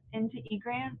form into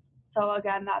eGrants. So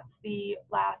again, that's the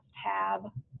last tab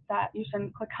that you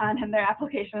shouldn't click on in their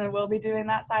application, and we'll be doing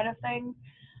that side of things.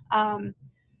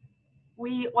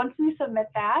 Once we submit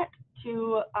that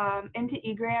to into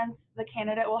eGrants, the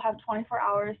candidate will have 24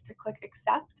 hours to click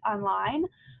accept online.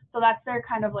 So that's their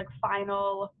kind of like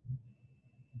final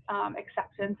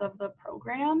acceptance of the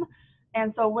program.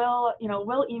 And so we'll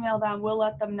email them, we'll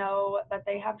let them know that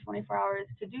they have 24 hours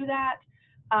to do that.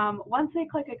 Once they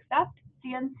click accept,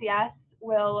 CNCS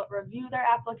will review their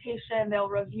application, they'll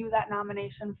review that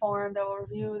nomination form, they'll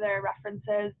review their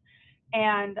references,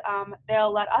 and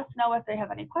they'll let us know if they have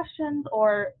any questions,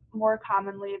 or more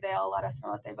commonly, they'll let us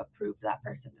know if they've approved that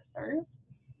person to serve.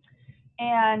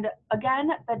 And again,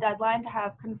 the deadline to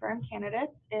have confirmed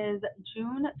candidates is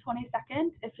June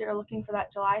 22nd if you're looking for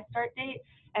that July start date,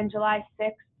 and July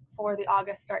 6th for the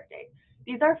August start date.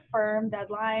 These are firm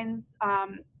deadlines.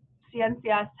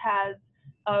 CNCS has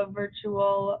a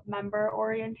virtual member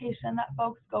orientation that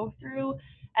folks go through,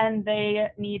 and they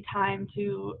need time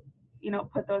to,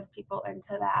 put those people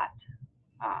into that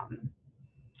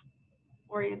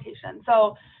orientation.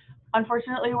 So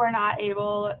unfortunately, we're not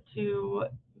able to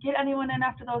get anyone in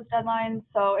after those deadlines.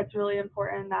 So it's really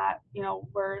important that,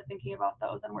 we're thinking about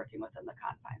those and working within the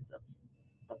confines of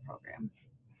the program.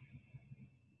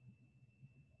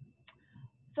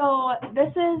 So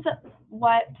this is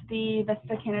what the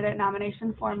VISTA candidate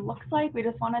nomination form looks like. We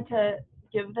just wanted to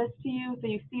give this to you so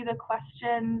you see the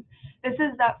questions. This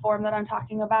is that form that I'm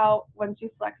talking about. Once you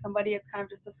select somebody, it's kind of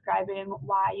just describing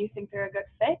why you think they're a good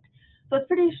fit. So it's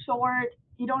pretty short.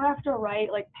 You don't have to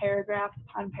write like paragraphs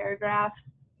upon paragraphs.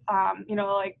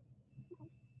 Like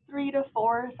 3 to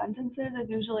 4 sentences is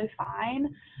usually fine.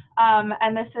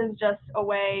 And this is just a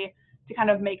way to kind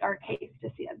of make our case to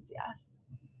CNCS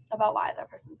about why that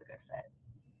person's a good fit.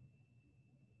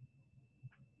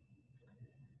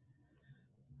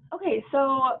 Okay,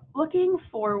 so looking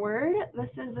forward, this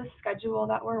is the schedule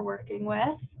that we're working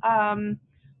with.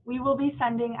 We will be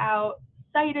sending out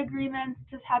site agreements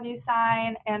to have you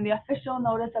sign, and the official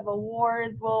notice of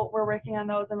awards, we're working on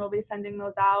those, and we'll be sending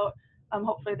those out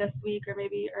hopefully this week or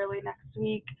maybe early next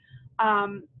week.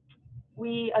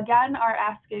 We again are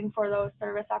asking for those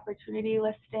service opportunity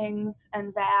listings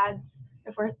and VADs.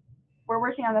 If we're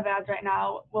working on the VADs right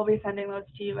now, we'll be sending those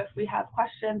to you if we have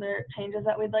questions or changes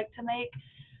that we'd like to make.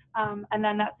 And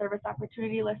then that service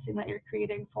opportunity listing that you're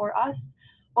creating for us,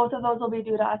 both of those will be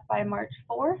due to us by March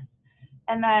 4th.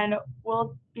 And then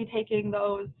we'll be taking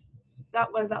those,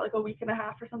 that was like a week and a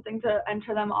half or something, to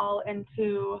enter them all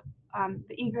into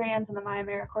the eGrants and the My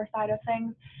AmeriCorps side of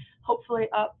things, hopefully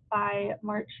up by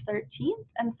March 13th.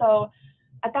 And so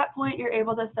at that point, you're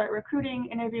able to start recruiting,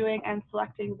 interviewing, and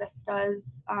selecting VISTAs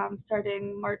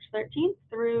starting March 13th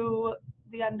through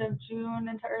the end of June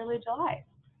into early July.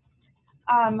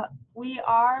 We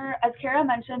are, as Kara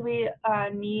mentioned, we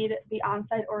need the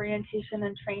on-site orientation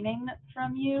and training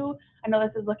from you. I know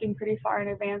this is looking pretty far in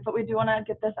advance, but we do want to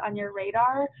get this on your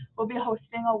radar. We'll be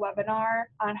hosting a webinar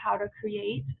on how to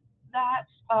create that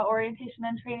orientation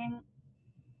and training,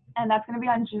 and that's going to be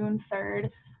on June 3rd,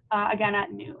 again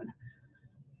at noon.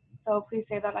 So please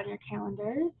save that on your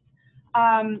calendars.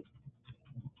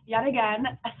 Yet again,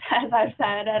 as I've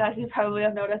said, and as you probably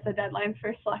have noticed, the deadline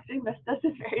for selecting VISTAs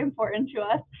is very important to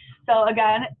us. So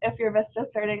again, if your VISTA is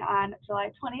starting on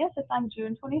July 20th, it's on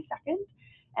June 22nd.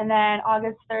 And then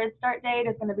August 3rd start date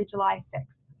is going to be July 6th.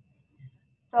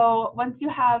 So once you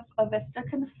have a VISTA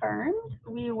confirmed,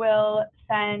 we will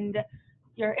send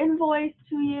your invoice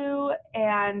to you,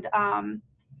 and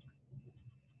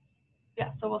Yeah,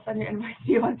 so we'll send your invoice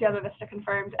to you once you have the VISTA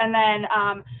confirmed. And then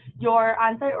your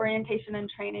on-site orientation and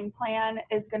training plan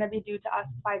is going to be due to us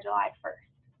by July 1st.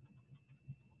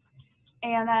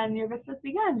 And then your VISTAs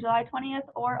begin July 20th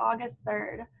or August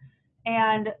 3rd.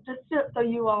 And just so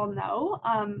you all know,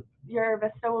 your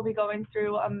VISTA will be going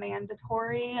through a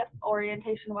mandatory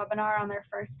orientation webinar on their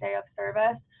first day of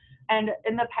service. And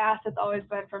in the past, it's always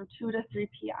been from 2 to 3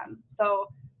 p.m. So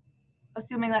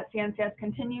assuming that CNCS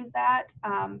continues that,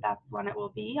 that's when it will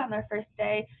be on their first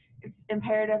day. It's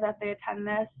imperative that they attend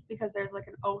this because there's like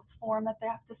an oath form that they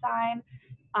have to sign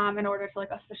in order to like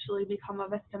officially become a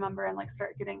VISTA member and like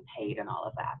start getting paid and all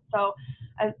of that. So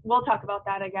we'll talk about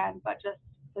that again, but just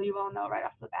so you all know right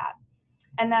off the bat.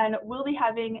 And then we'll be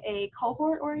having a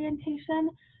cohort orientation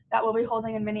that we'll be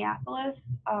holding in Minneapolis,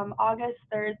 August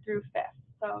 3rd through 5th.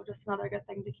 So just another good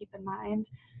thing to keep in mind.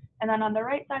 And then on the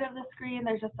right side of the screen,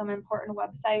 there's just some important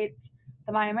websites,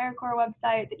 the My AmeriCorps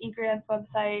website, the eGrants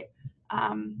website,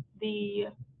 the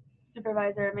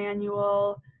Supervisor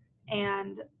manual,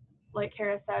 and like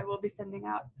Kara said, we'll be sending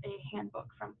out a handbook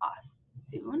from us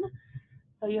soon.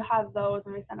 So you have those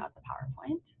when we send out the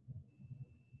PowerPoint.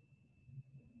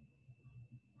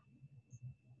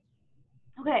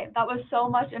 Okay, that was so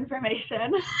much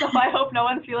information, so I hope no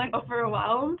one's feeling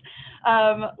overwhelmed.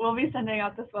 We'll be sending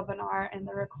out this webinar and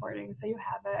the recording so you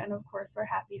have it, and of course we're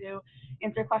happy to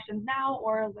answer questions now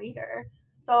or later.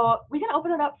 So we can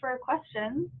open it up for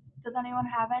questions. Does anyone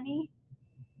have any?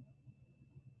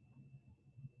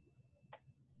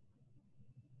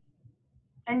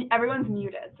 And everyone's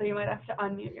muted, so you might have to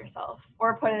unmute yourself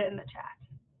or put it in the chat.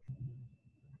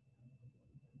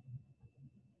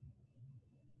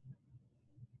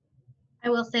 I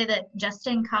will say that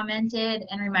Justin commented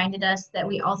and reminded us that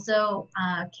we also,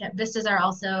 VISTAs are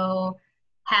also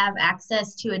have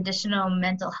access to additional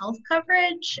mental health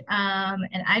coverage.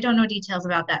 And I don't know details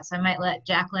about that, so I might let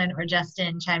Jacqueline or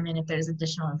Justin chime in if there's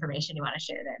additional information you want to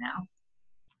share there now.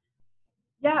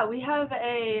 Yeah, we have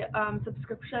a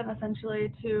subscription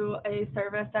essentially to a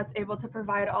service that's able to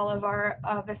provide all of our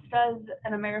VISTAs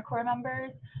and AmeriCorps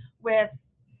members with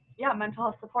mental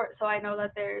health support. So I know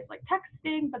that there's like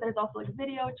texting, but there's also like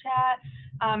video chat,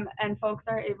 and folks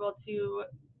are able to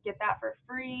get that for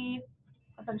free,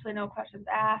 essentially no questions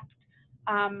asked.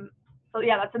 So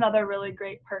yeah, that's another really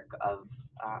great perk of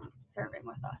serving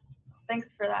with us. Thanks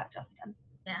for that, Justin.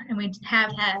 Yeah, and we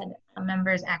have had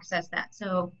members access that,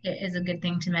 so it is a good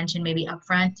thing to mention maybe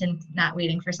upfront and not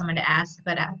waiting for someone to ask,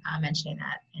 but mentioning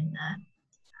that in the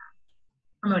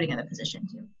promoting of the position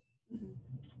too. Mm-hmm.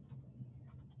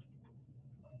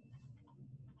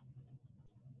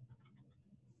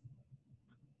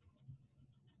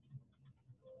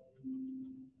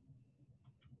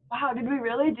 Wow, did we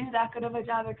really do that good of a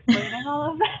job explaining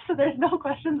all of that? So there's no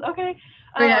questions? Okay.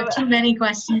 We have too many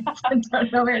questions and don't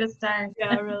know where to start.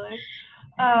 Yeah, really.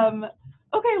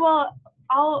 Okay, well,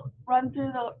 I'll run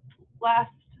through the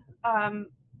last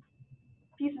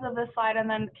pieces of this slide, and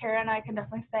then Kara and I can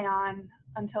definitely stay on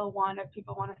until 1 if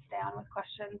people want to stay on with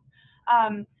questions.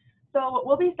 So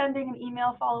we'll be sending an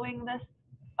email following this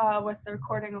with the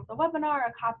recording of the webinar,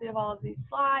 a copy of all of these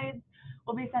slides.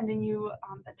 We'll be sending you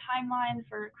the timeline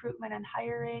for recruitment and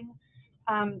hiring.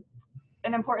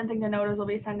 An important thing to note is we'll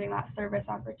be sending that service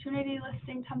opportunity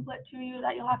listing template to you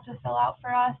that you'll have to fill out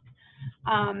for us.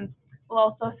 We'll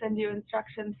also send you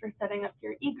instructions for setting up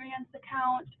your eGrants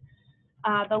account,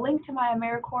 the link to My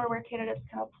AmeriCorps where candidates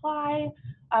can apply.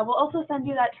 We'll also send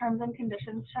you that terms and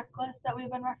conditions checklist that we've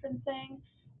been referencing,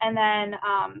 and then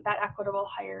that equitable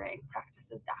hiring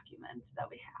practices document that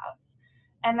we have.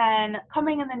 And then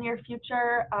coming in the near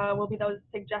future will be those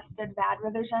suggested VAD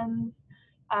revisions,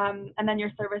 and then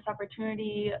your service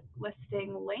opportunity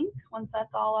listing link once that's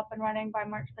all up and running by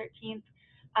March 13th.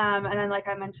 And then, like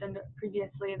I mentioned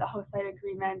previously, the host site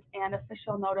agreement and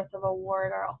official notice of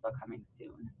award are also coming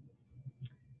soon.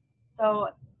 So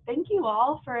thank you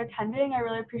all for attending. I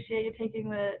really appreciate you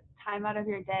taking the time out of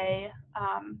your day.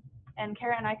 And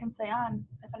Kara and I can stay on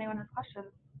if anyone has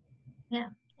questions. Yeah,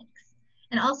 thanks.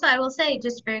 And also I will say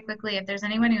just very quickly, if there's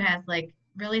anyone who has like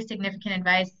really significant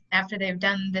advice after they've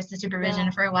done this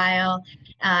supervision for a while,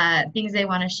 things they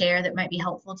want to share that might be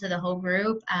helpful to the whole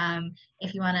group,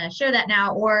 if you want to share that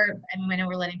now, or I know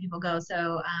we're letting people go,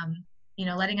 so you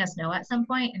know, letting us know at some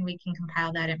point, and we can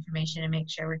compile that information and make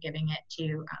sure we're giving it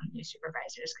to new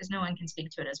supervisors, because no one can speak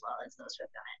to it as well as those who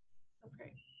have done it. That's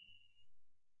great.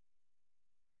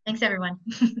 Thanks, everyone.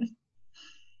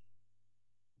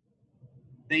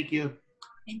 Thank you.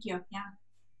 Thank you. Yeah.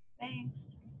 Thanks.